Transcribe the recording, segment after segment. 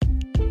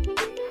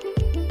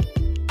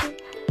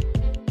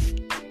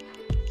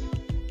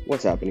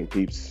What's happening,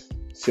 peeps?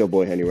 It's your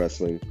boy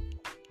HennyWrestling.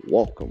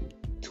 Welcome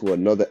to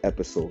another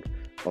episode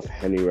of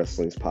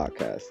HennyWrestling's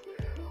podcast.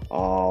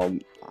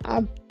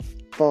 I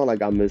felt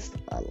like I missed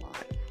a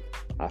lot.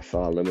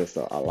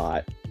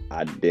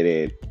 I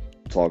didn't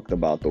talk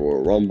about the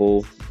Royal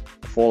Rumble,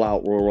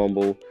 Fallout Royal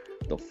Rumble,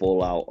 the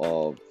fallout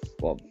of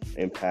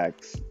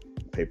Impact's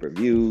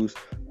pay-per-views,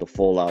 the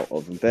fallout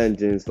of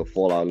Vengeance, the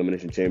fallout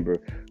Elimination Chamber.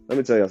 Let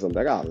me tell you something.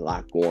 I got a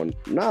lot going.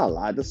 Not a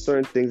lot. There's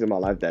certain things in my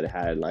life that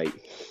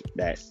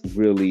that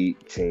really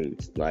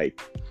changed. Like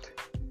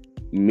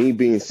me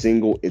being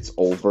single, it's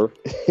over.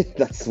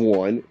 That's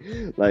one.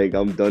 Like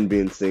I'm done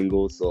being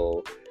single.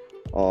 So,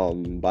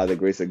 by the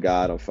grace of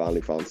God, I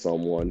finally found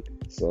someone.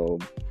 So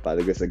by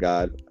the grace of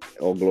God,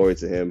 all glory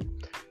to Him.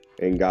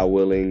 And God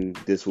willing,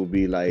 this will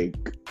be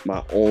like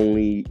my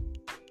only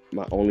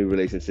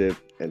relationship,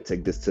 and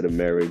take this to the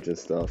marriage and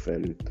stuff.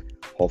 And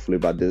hopefully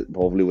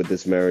with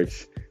this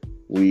marriage,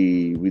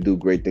 we do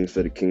great things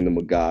for the kingdom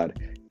of God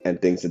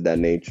and things of that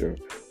nature.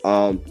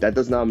 That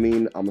does not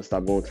mean I'm gonna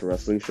stop going to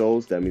wrestling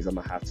shows. That means I'm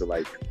gonna have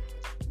to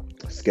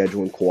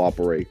schedule and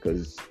cooperate,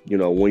 because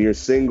when you're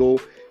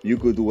single, you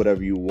could do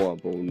whatever you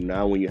want. But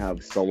now when you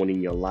have someone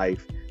in your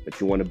life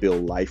that you want to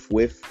build life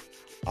with,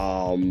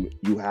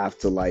 you have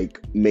to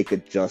make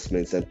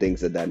adjustments and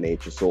things of that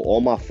nature. So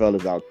all my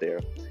fellas out there,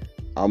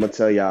 I'm gonna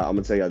tell y'all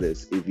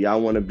this: if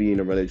y'all want to be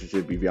in a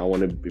relationship, if y'all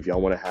want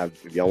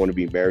to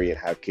be married and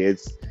have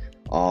kids,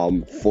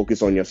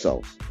 focus on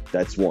yourselves.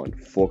 That's one.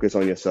 Focus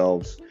on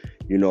yourselves.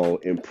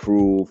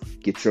 Improve,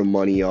 get your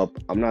money up.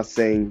 I'm not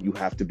saying you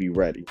have to be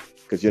ready,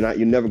 because you're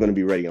never going to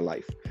be ready in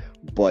life.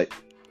 But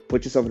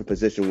put yourself in a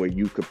position where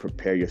you could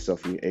prepare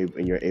yourself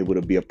and you're able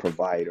to be a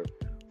provider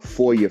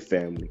for your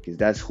family, because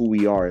that's who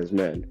we are as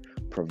men: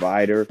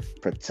 provider,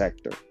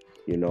 protector,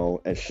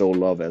 and show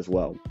love as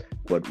well.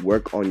 But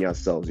work on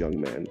yourselves,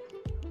 young man.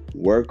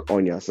 Work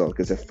on yourself,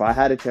 because if I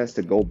had a chance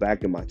to go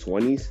back in my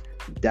 20s,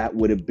 that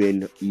would have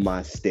been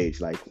my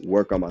stage.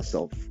 Work on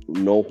myself,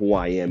 know who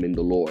I am in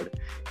the Lord,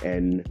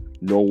 and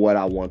know what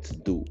I want to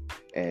do,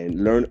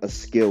 and learn a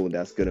skill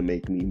that's gonna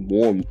make me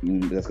more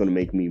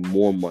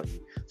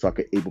money, so I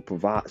could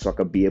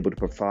be able to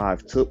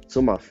provide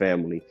to my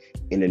family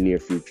in the near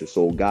future.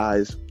 So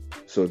guys,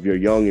 if you're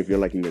young, if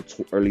you're in your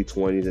early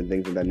 20s and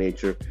things of that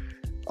nature,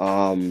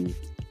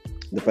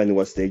 depending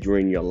what stage you're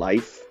in your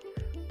life,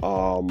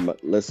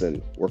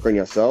 listen, work on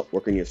yourself,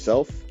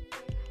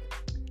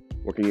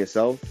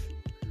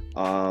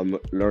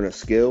 learn a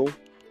skill,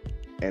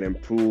 and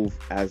improve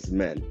as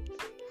men.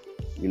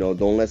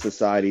 Don't let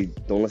society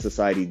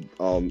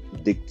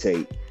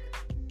dictate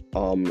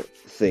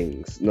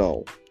things.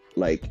 No,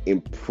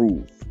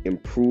 improve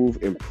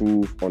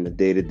on a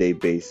day-to-day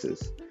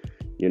basis.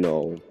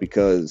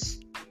 Because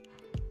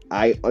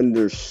I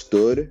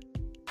understood,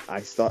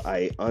 I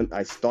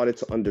started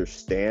to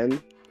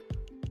understand.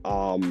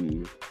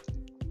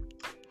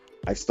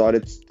 I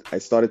started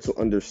to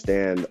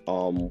understand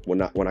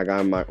when I got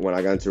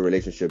into a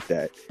relationship,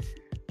 that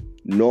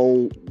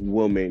no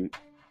woman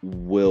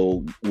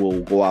will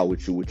go out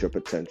with you with your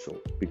potential,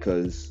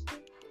 because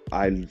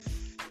I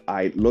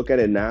looking at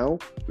it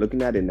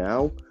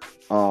now,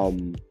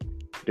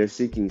 they're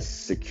seeking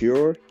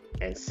secure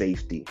and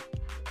safety.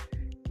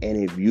 And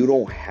if you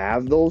don't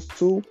have those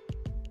two,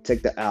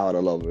 take the L out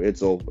of lover.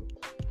 It's over.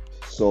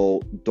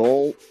 So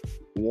don't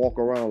walk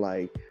around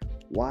like,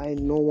 why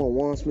no one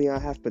wants me? I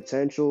have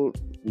potential.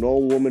 No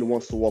woman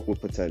wants to walk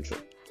with potential.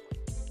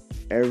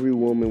 Every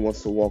woman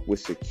wants to walk with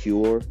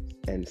secure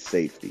and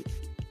safety.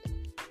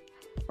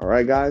 All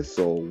right, guys.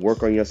 So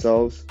work on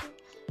yourselves.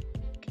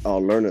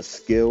 Learn a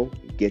skill.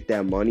 Get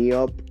that money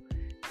up.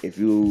 If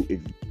you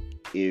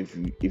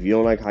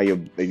don't like how your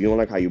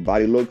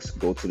body looks,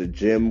 go to the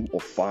gym or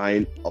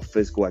find a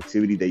physical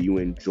activity that you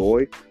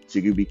enjoy, so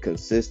you can be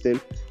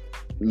consistent.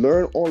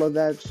 Learn all of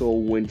that, so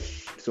when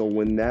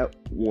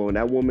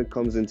that woman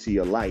comes into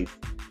your life,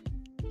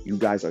 you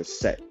guys are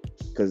set.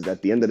 Because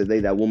at the end of the day,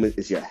 that woman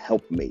is your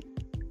helpmate.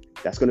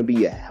 That's going to be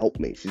your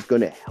helpmate. She's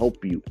going to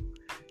help you.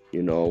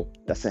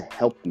 That's a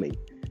helpmate.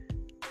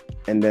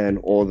 And then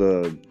all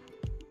the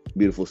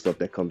beautiful stuff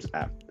that comes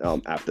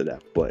after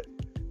that. But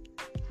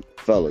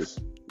fellas,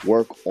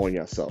 work on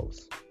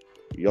yourselves.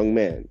 Young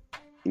man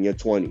in your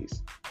 20s,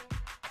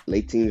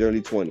 late teens,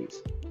 early 20s,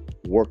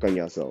 work on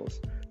yourselves.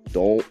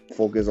 Don't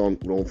focus on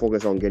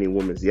getting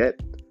women yet.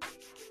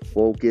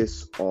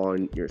 Focus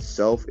on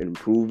yourself,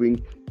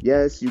 improving.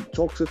 Yes, you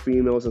talk to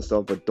females and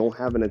stuff, but don't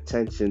have an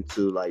intention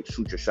to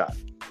shoot your shot.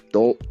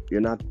 Don't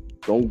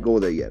go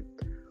there yet.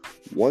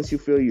 Once you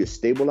feel you're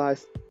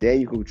stabilized,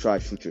 then you can try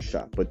to shoot your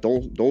shot. But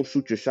don't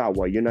shoot your shot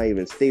while you're not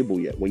even stable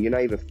yet. When you're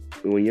not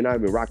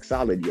even rock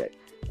solid yet,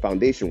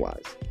 foundation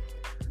wise.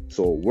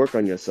 So work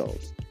on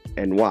yourselves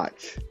and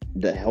watch.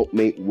 The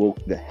helpmate will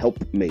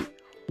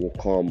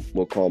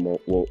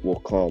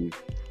come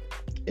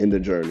in the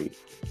journey.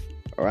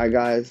 All right,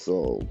 guys.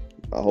 So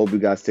I hope you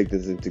guys take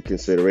this into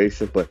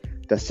consideration, but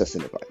that's just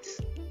an advice.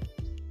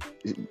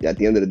 At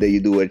the end of the day, you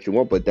do what you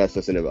want, but that's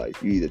just an advice.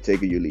 You either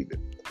take it or you leave it.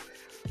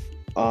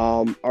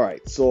 All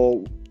right.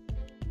 So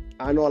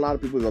I know a lot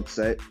of people is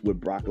upset with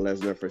Brock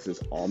Lesnar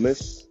versus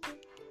Almas.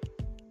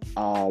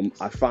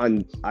 I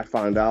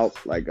found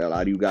out, like a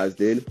lot of you guys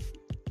did,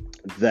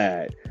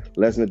 that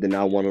Lesnar did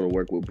not want to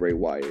work with Bray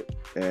Wyatt,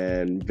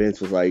 and Vince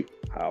was like,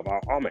 "How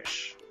about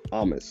Almas?"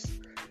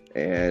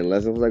 And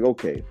Lesnar was like,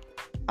 "Okay."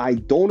 I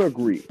don't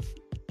agree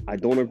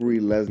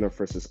Lesnar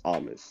versus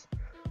Almas,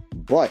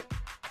 but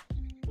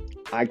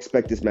I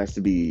expect this match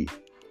to be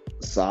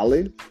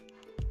solid.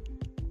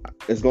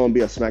 It's going to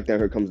be a SmackDown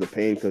Here Comes the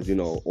Pain, because, you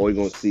know, all you're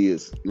going to see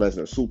is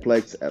Lesnar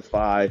suplex at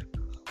 5.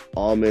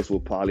 Almas will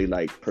probably,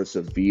 like,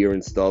 persevere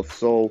and stuff.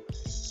 So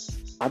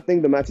I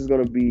think the match is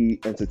going to be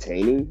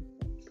entertaining.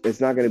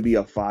 It's not going to be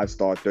a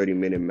 5-star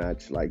 30-minute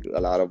match like a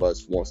lot of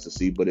us wants to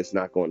see, but it's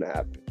not going to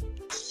happen.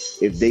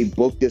 If they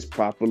book this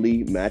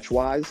properly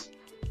match-wise,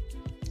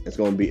 it's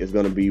going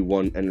to be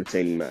one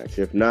entertaining match.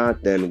 If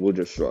not, then we'll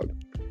just shrug.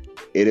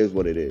 It is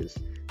what it is.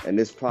 And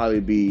this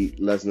probably be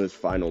Lesnar's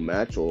final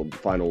match or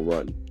final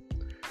run.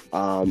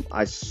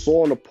 I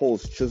saw in a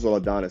post Chisel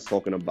Adonis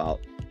talking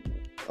about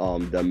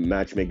the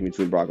matchmaking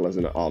between Brock Lesnar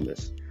and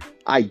Almas.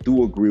 I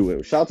do agree with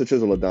him. Shout out to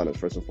Chisel Adonis,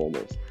 first and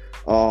foremost.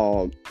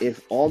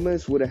 If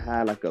Almas would have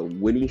had like a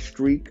winning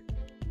streak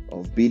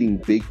of beating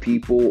big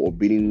people or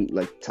beating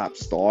like top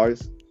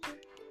stars,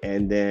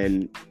 and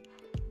then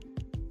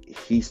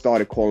he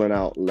started calling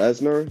out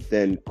Lesnar,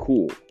 then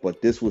cool.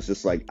 But this was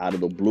just like out of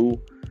the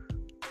blue.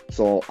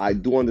 So I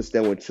do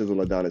understand where Chisel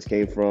Adonis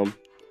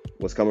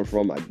was coming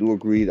from. I do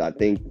agree. I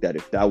think that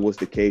if that was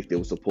the case,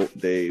 they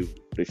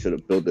should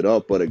have built it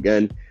up. But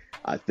again,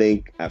 I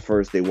think at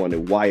first they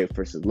wanted Wyatt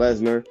versus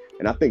Lesnar,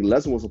 and I think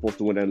Lesnar was supposed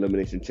to win that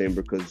Elimination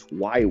Chamber because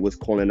Wyatt was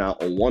calling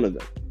out on one of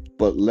them.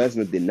 But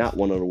Lesnar did not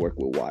want to work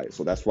with Wyatt,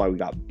 so that's why we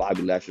got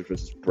Bobby Lashley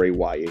versus Bray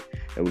Wyatt,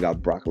 and we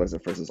got Brock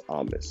Lesnar versus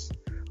Almas.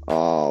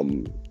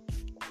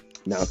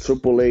 Now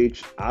Triple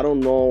H, I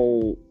don't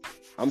know.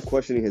 I'm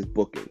questioning his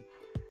booking.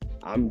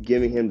 I'm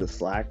giving him the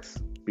slacks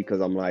because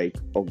I'm like,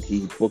 oh,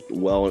 he booked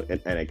well in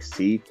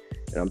NXT.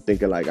 And I'm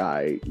thinking like, all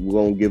right, we're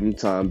going to give him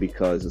time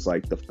because it's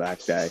like the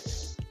fact that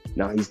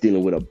now he's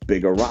dealing with a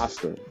bigger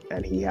roster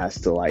and he has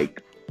to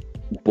like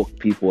book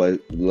people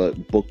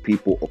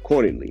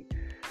accordingly.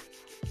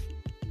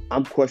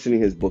 I'm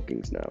questioning his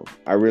bookings now.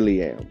 I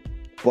really am.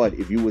 But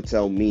if you would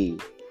tell me,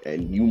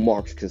 and you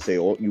marks can say,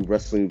 all you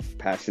wrestling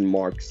passion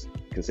marks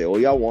can say all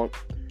y'all want,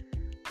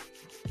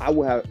 I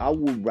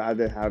would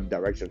rather have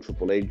direction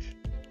Triple H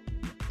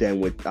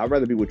I'd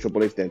rather be with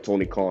Triple H than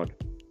Tony Khan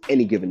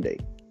any given day.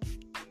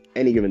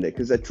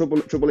 Because at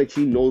Triple H,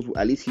 he knows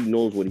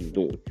what he's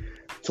doing.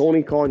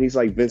 Tony Khan, he's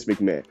like Vince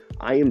McMahon.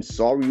 I am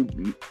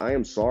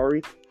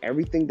sorry.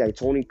 Everything that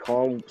Tony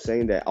Khan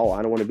saying that, oh,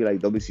 I don't want to be like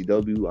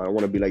WCW, I don't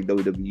want to be like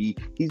WWE,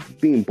 he's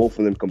being both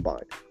of them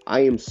combined.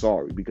 I am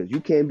sorry, because you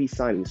can't be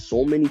signing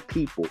so many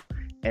people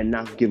and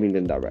not giving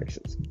them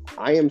directions.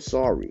 I am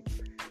sorry.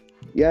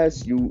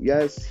 Yes,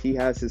 he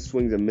has his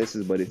swings and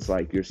misses, but it's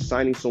like you're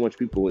signing so much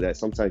people that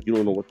sometimes you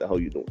don't know what the hell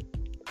you're doing.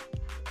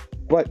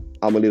 But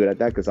I'm going to leave it at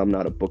that because I'm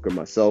not a booker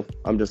myself.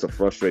 I'm just a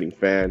frustrating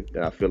fan,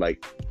 and I feel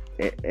like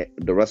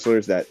the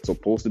wrestlers that's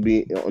supposed to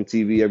be on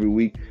TV every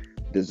week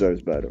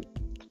deserves better.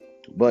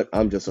 But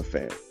I'm just a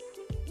fan.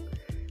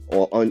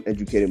 Or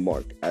uneducated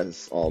mark,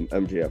 as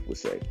MJF would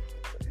say.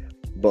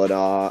 But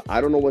I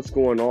don't know what's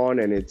going on,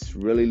 and it's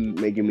really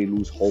making me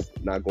lose hope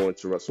not going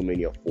to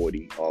WrestleMania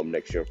 40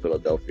 next year in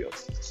Philadelphia.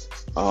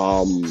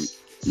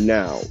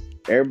 Now,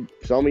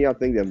 some of y'all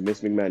think that Vince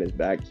McMahon is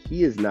back.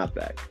 He is not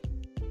back.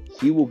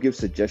 He will give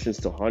suggestions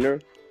to Hunter,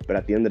 but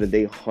at the end of the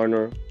day,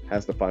 Hunter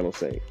has the final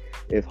say.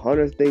 If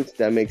Hunter thinks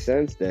that makes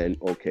sense, then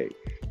okay.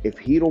 If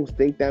he don't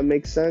think that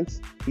makes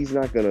sense, he's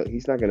not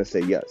gonna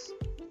say yes.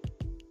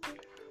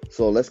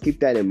 So let's keep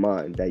that in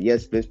mind. That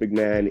yes, Vince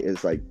McMahon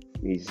is like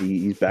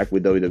he's back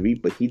with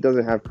WWE, but he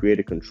doesn't have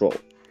creative control,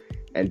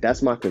 and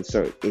that's my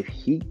concern. If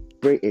he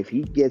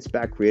gets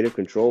back creative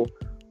control,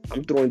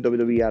 I'm throwing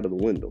WWE out of the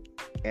window.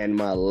 And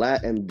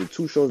the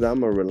two shows that I'm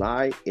gonna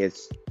rely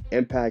is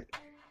Impact,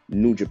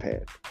 New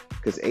Japan,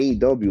 because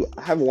AEW,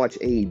 I haven't watched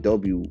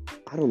AEW.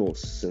 I don't know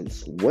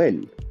since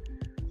when.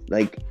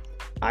 Like,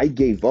 I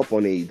gave up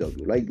on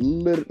AEW.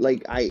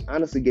 Like I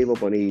honestly gave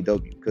up on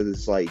AEW because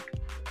it's like,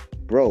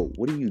 bro,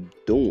 what are you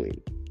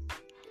doing?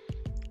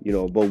 You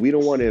know, but we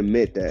don't want to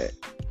admit that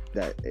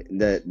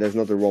there's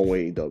nothing wrong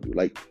with AEW.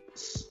 Like,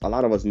 a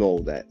lot of us know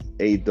that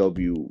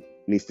AEW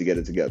needs to get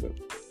it together,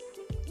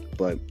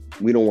 but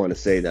we don't want to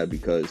say that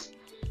because,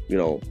 you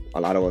know,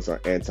 a lot of us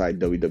are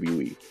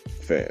anti-WWE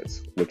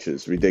fans, which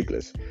is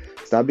ridiculous.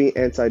 Stop being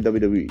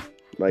anti-WWE.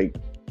 Like,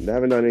 they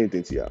haven't done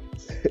anything to y'all.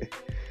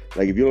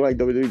 Like, if you don't like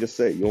WWE, just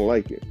say it. You don't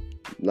like it.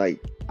 Like,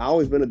 I've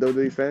always been a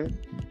WWE fan,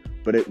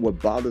 but what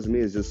bothers me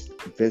is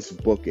just Vince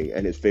booking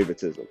and his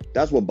favoritism.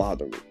 That's what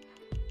bothered me.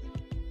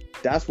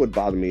 That's what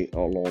bothered me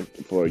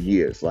for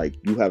years. Like,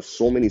 you have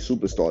so many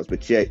superstars,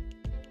 but yet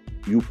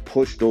you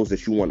push those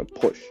that you want to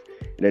push.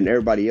 And then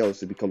everybody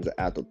else, it becomes an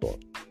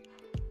afterthought.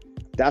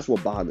 That's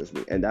what bothers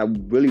me. And that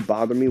really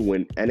bothered me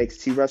when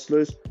NXT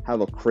wrestlers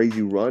have a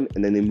crazy run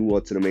and then they move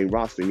up to the main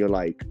roster. And you're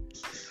like,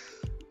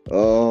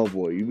 Oh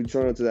boy, you been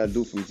turning to that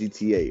dude from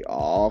GTA.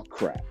 Oh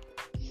crap.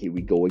 Here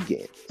we go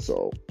again.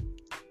 So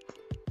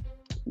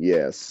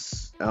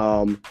yes.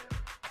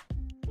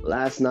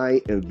 Last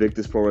night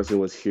Invictus Pro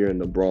Wrestling was here in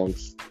the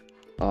Bronx.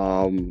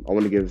 I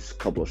want to give a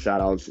couple of shout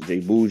outs.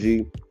 Jay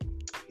Bougie.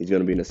 He's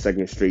gonna be in the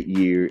second straight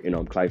year in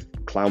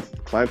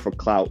Climb for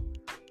Clout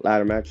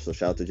ladder match. So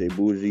shout out to Jay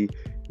Bougie.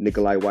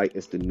 Nikolai White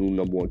is the new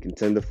 #1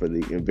 contender for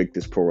the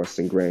Invictus Pro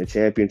Wrestling Grand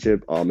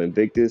Championship.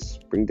 Invictus,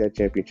 bring that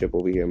championship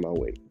over here my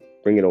way.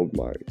 Bring it over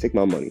my way. Take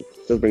my money.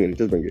 Just bring it.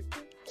 Just bring it.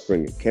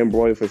 Bring it. Ken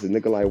Broy versus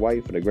Nikolai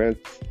White for the grand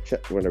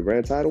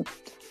title.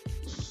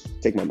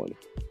 Take my money.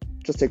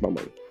 Just take my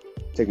money.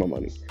 Take my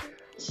money.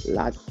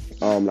 La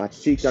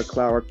Chica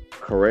Clara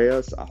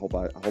Correas. I hope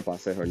I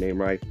said her name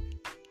right.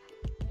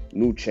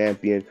 New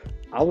champion.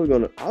 I was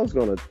gonna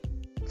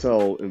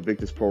tell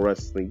Invictus Pro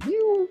Wrestling,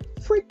 you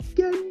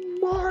freaking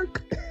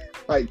Mark.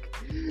 Like,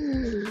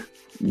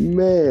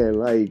 man,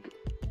 like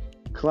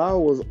Clara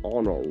was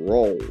on a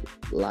roll.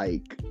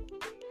 Like,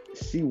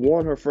 she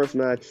won her first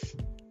match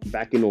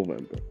back in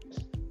November.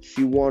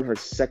 She won her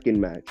second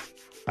match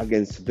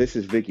against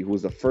Vicious Vicky, who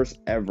was the first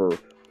ever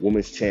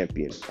women's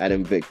champion at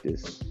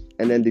Invictus,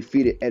 and then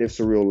defeated Edith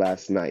Surreal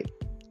last night.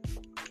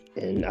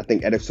 And I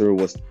think Edith Surreal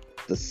was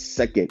the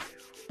second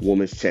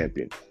women's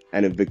champion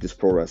at Invictus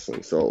Pro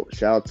Wrestling. So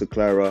shout out to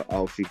Clara. I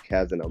hope she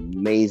has an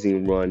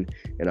amazing run,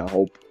 and I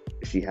hope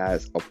she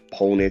has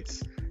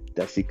opponents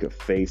that she could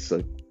face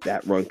so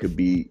that run could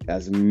be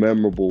as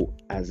memorable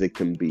as it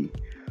can be.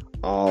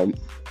 I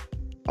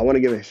want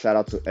to give a shout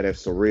out to Edith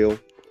Surreal.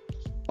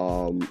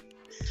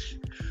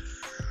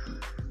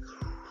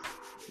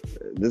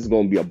 This is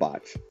going to be a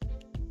botch.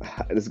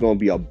 This is going to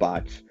be a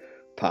botch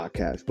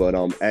podcast. But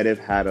Edith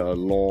had a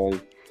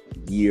long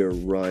year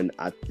run.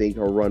 I think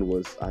her run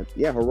was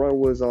she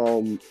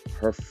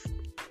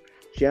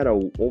had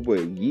over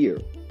a year,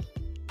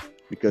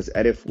 because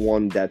Edith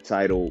won that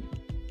title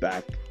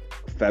back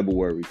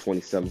February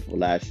 27th of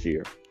last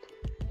year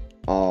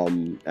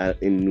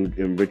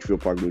in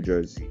Richfield Park, New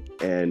Jersey.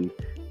 And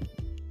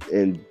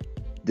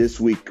this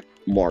week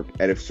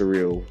marked Edith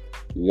Surreal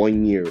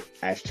 1 year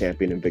as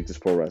champion in Invictus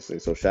Pro Wrestling.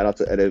 So shout out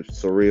to Edith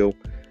Surreal.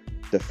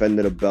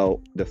 Defended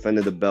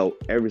the belt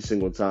every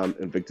single time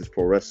Invictus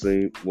Pro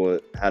Wrestling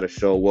had a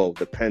show. Well,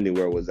 depending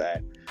where it was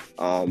at.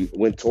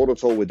 Went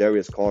toe-to-toe with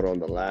Darius Carter on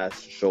the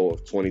last show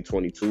of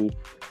 2022.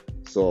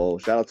 So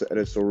shout out to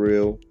Edith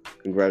Surreal.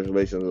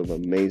 Congratulations on an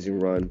amazing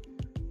run.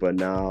 But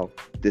now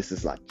this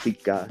is La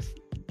Chica's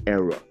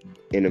era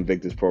in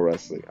Invictus Pro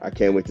Wrestling. I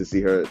can't wait to see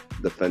her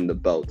defend the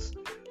belts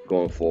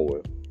going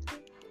forward.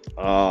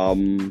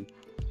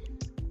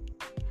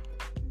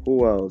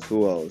 Who else?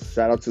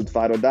 Shout out to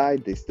Fight or Die.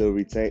 They still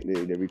retain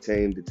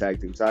the tag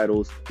team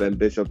titles. Ben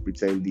Bishop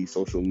retained the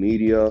social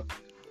media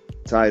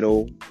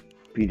title.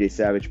 PJ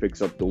Savage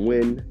picks up the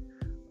win.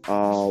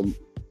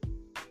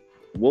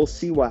 We'll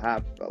see what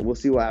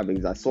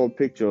happens. I saw a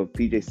picture of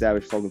PJ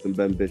Savage talking to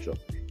Ben Bishop.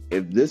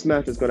 If this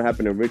match is going to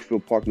happen in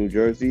Richfield Park, New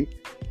Jersey,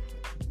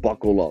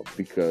 buckle up,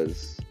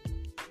 because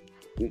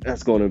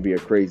that's going to be a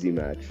crazy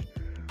match.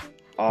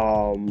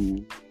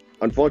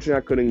 Unfortunately,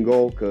 I couldn't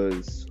go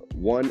because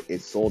one,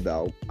 it's sold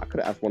out. I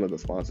could have asked one of the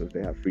sponsors if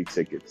they have free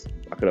tickets.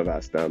 I could have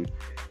asked them.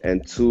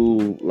 And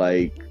two,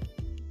 like,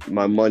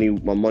 my money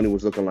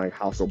was looking like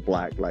House of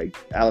Black, like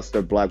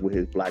Aleister Black with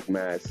his black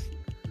mask,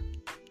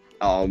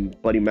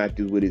 Buddy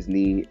Matthews with his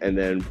knee, and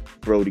then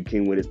Brody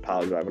King with his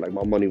power driver. Like,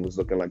 my money was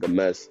looking like a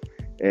mess,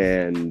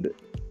 and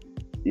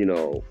you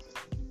know,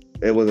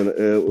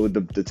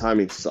 the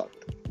timing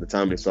sucked. The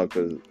timing sucked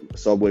because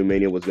Subway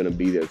Mania was gonna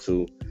be there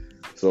too,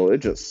 so it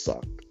just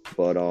sucked.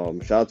 But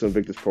shout out to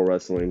Invictus Pro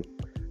Wrestling.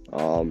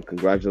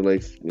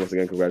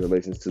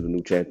 Congratulations to the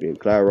new champion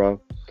Clara,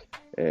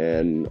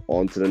 and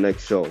on to the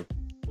next show.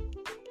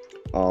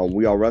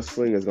 We Are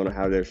Wrestling is gonna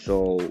have their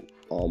show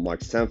on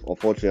March 10th.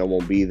 Unfortunately, I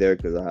won't be there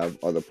because I have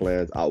other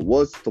plans. I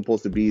was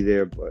supposed to be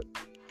there, but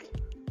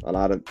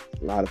not a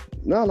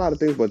lot of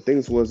things, but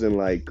things wasn't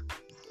like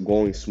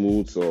going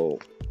smooth. So,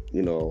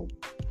 you know,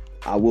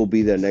 I will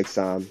be there next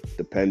time,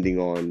 depending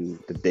on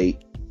the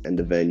date and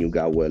the venue,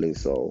 God willing.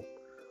 So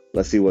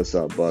let's see what's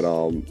up.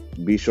 But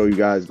be sure you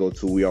guys go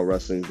to We Are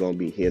Wrestling. It's gonna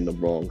be here in the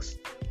Bronx,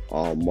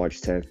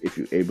 March 10th. If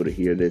you're able to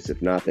hear this,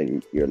 if not,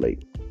 then you're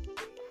late.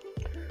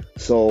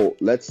 So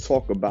let's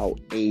talk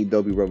about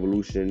AEW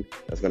Revolution.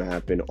 That's gonna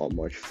happen on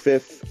March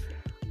 5th.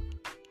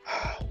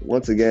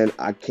 Once again,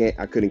 I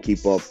couldn't keep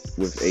up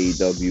with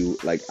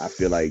AEW. Like, I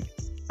feel like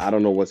I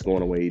don't know what's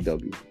going on with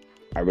AEW.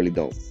 I really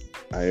don't.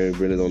 I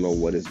really don't know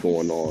what is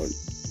going on,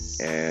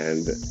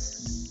 and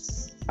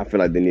I feel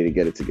like they need to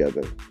get it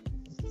together.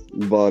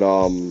 But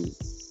I'm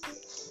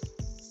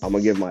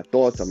gonna give my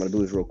thoughts. I'm gonna do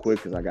this real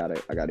quick because I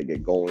gotta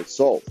get going.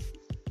 So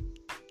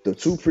the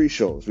two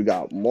pre-shows, we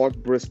got Mark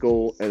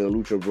Briscoe and the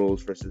Lucha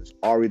Bros versus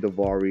Ari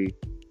Daivari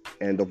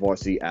and the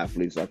Varsity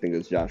Athletes. I think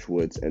it's Josh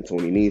Woods and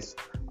Tony Nese.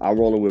 I'm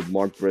rolling with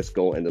Mark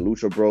Briscoe and the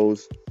Lucha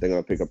Bros. They're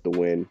gonna pick up the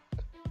win.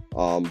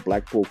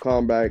 Blackpool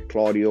Combat,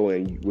 Claudio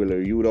and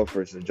Wheeler Yuta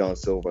versus John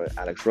Silver and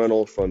Alex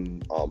Reynolds from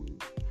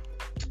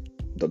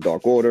the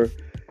Dark Order.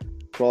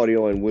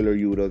 Claudio and Wheeler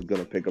Yuta is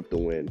gonna pick up the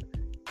win,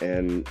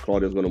 and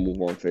Claudio's gonna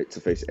move on to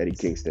face Eddie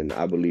Kingston,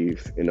 I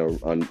believe,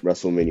 on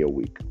WrestleMania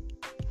week.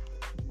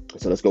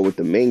 So let's go with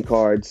the main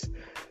cards.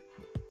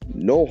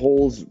 No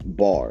holds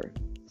bar.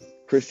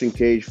 Christian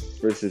Cage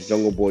versus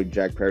Jungle Boy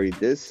Jack Perry.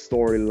 This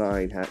story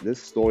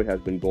has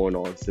been going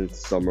on since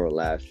summer of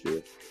last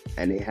year,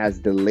 and it has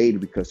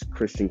delayed because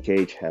Christian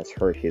Cage has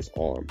hurt his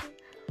arm.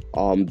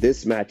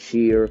 This match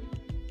here,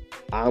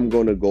 I'm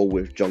gonna go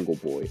with Jungle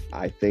Boy.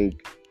 I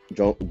think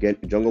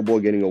Jungle Boy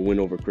getting a win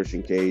over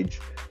Christian Cage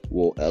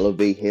will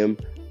elevate him.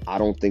 I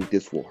don't think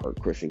this will hurt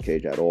Christian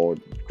Cage at all.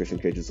 Christian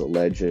Cage is a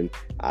legend.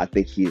 I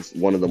think he's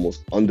one of the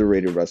most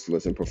underrated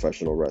wrestlers in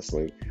professional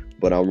wrestling,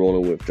 but I'm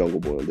rolling with Jungle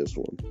Boy on this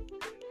one.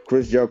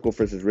 Chris Jericho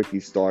versus Ricky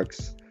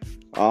Starks.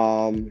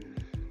 I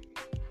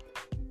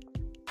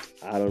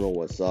don't know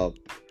what's up.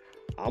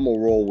 I'm going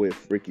to roll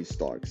with Ricky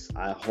Starks.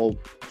 I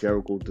hope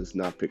Jericho does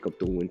not pick up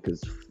the win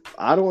because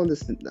I don't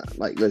understand.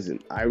 Like, listen,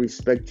 I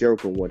respect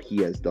Jericho and what he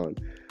has done,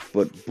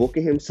 but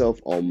booking himself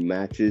on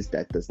matches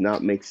that does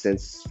not make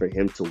sense for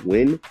him to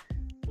win,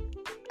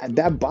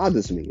 that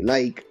bothers me.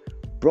 Like,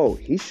 bro,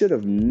 he should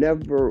have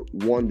never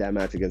won that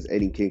match against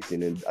Eddie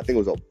Kingston. And I think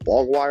it was a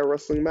barbed wire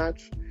wrestling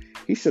match.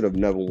 He should have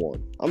never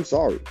won. I'm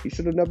sorry. He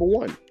should have never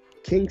won.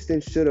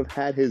 Kingston should have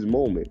had his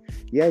moment.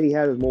 Yeah, he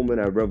had his moment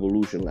at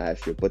Revolution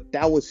last year, but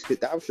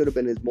that should have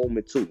been his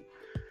moment too.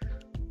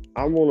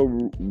 I'm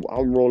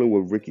rolling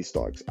with Ricky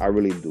Starks. I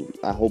really do.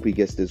 I hope he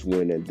gets this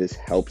win and this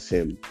helps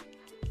him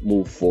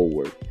move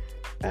forward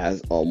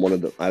as one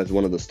of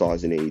the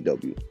stars in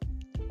AEW.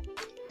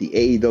 The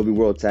AEW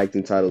World Tag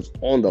Team titles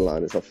on the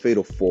line. It's a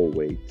fatal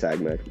 4-way tag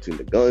match between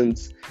the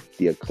Guns,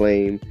 the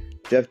Acclaim,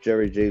 Jeff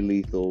Jarrett, Jay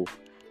Lethal,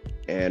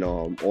 and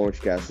Orange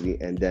Cassidy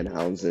and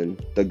Danhausen.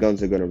 The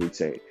Guns are gonna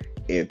retain.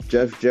 If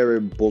Jeff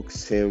Jarrett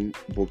books him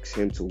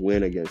to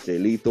win against Jay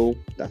Lethal,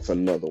 that's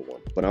another one.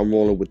 But I'm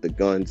rolling with the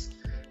Guns.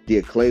 The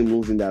Acclaim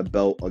losing that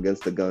belt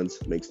against the Guns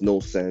makes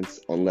no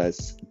sense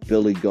unless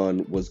Billy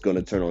Gunn was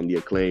gonna turn on the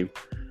Acclaim.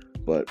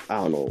 But I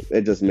don't know.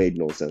 It just made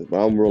no sense.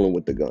 But I'm rolling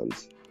with the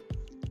Guns.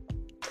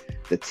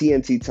 The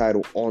TNT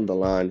title on the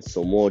line.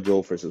 Samoa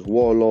Joe versus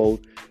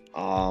Warlord.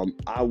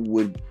 I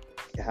would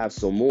have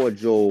Samoa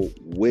Joe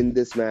win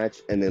this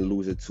match and then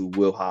lose it to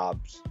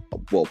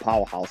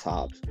Powerhouse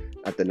Hobbs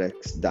at the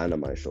next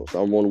Dynamite show.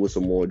 So I'm rolling with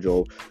Samoa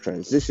Joe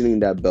transitioning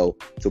that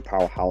belt to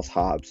Powerhouse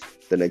Hobbs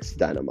the next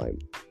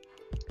Dynamite.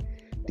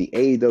 The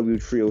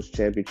AEW Trios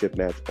Championship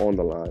match on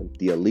the line.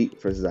 The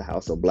Elite versus the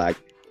House of Black.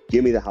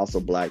 Give me the House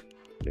of Black.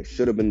 It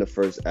should have been the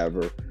first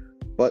ever,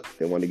 but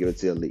they want to give it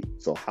to the Elite.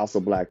 So House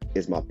of Black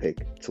is my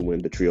pick to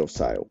win the Trios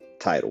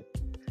title.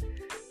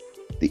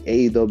 The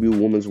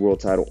AEW Women's World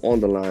title on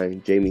the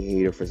line. Jamie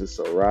Hayter versus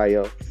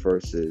Saraya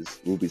versus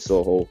Ruby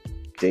Soho.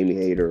 Jamie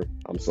Hayter,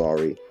 I'm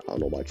sorry, I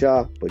don't know about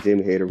y'all, but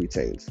Jamie Hayter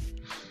retains.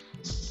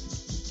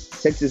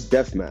 Texas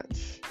Death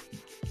Match.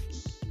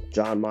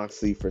 Jon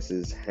Moxley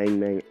versus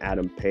Hangman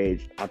Adam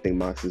Page. I think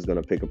Moxley's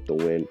gonna pick up the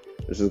win.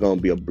 This is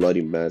gonna be a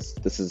bloody mess.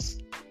 This is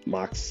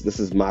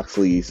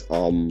Moxley's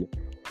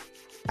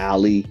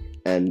alley,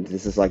 and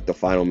this is like the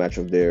final match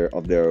of their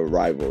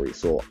rivalry.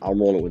 So I'm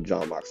rolling with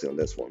Jon Moxley on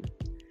this one.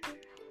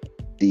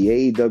 The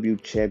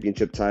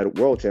AEW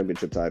World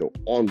Championship title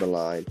on the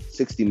line.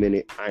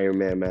 60-minute Iron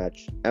Man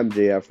match.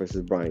 MJF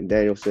versus Bryan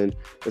Danielson.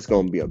 It's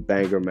going to be a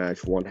banger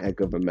match. One heck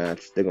of a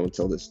match. They're going to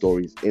tell the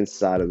stories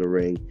inside of the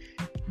ring.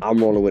 I'm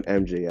rolling with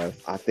MJF.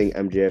 I think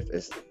MJF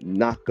is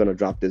not going to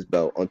drop this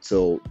belt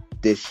until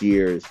this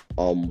year's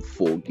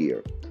Full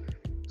Gear.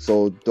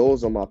 So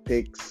those are my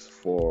picks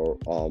for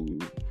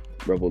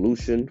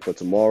Revolution for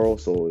tomorrow.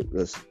 So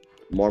there's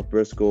Mark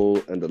Briscoe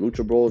and the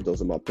Lucha Bros.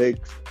 Those are my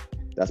picks.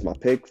 That's my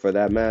pick for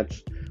that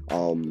match.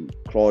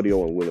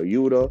 Claudio and Wheeler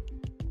Yuta.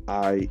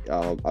 I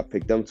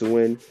picked them to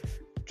win.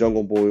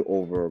 Jungle Boy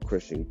over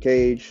Christian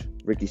Cage.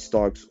 Ricky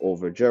Starks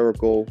over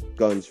Jericho.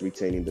 Guns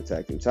retaining the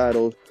tag team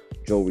titles.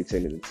 Joe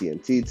retaining the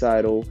TNT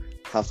title.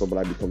 House of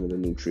Black becoming the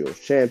new Trios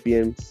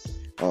champion.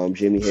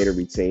 Jamie Hayter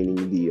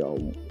retaining the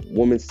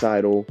women's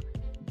title.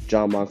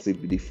 Jon Moxley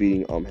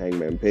defeating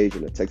Hangman Page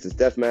in a Texas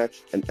Death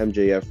Match, and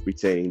MJF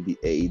retaining the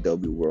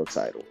AEW World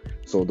title.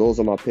 So those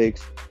are my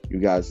picks. You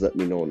guys let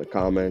me know in the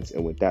comments.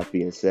 And with that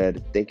being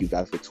said, thank you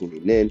guys for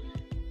tuning in.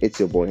 It's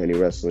your boy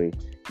HennyWrestling.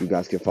 You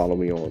guys can follow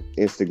me on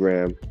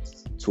Instagram,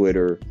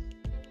 Twitter,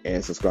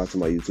 and subscribe to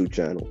my YouTube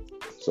channel.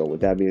 So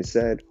with that being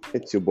said,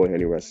 it's your boy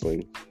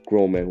HennyWrestling,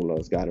 grown man who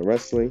loves God and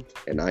wrestling,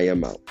 and I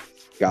am out.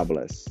 God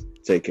bless.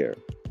 Take care.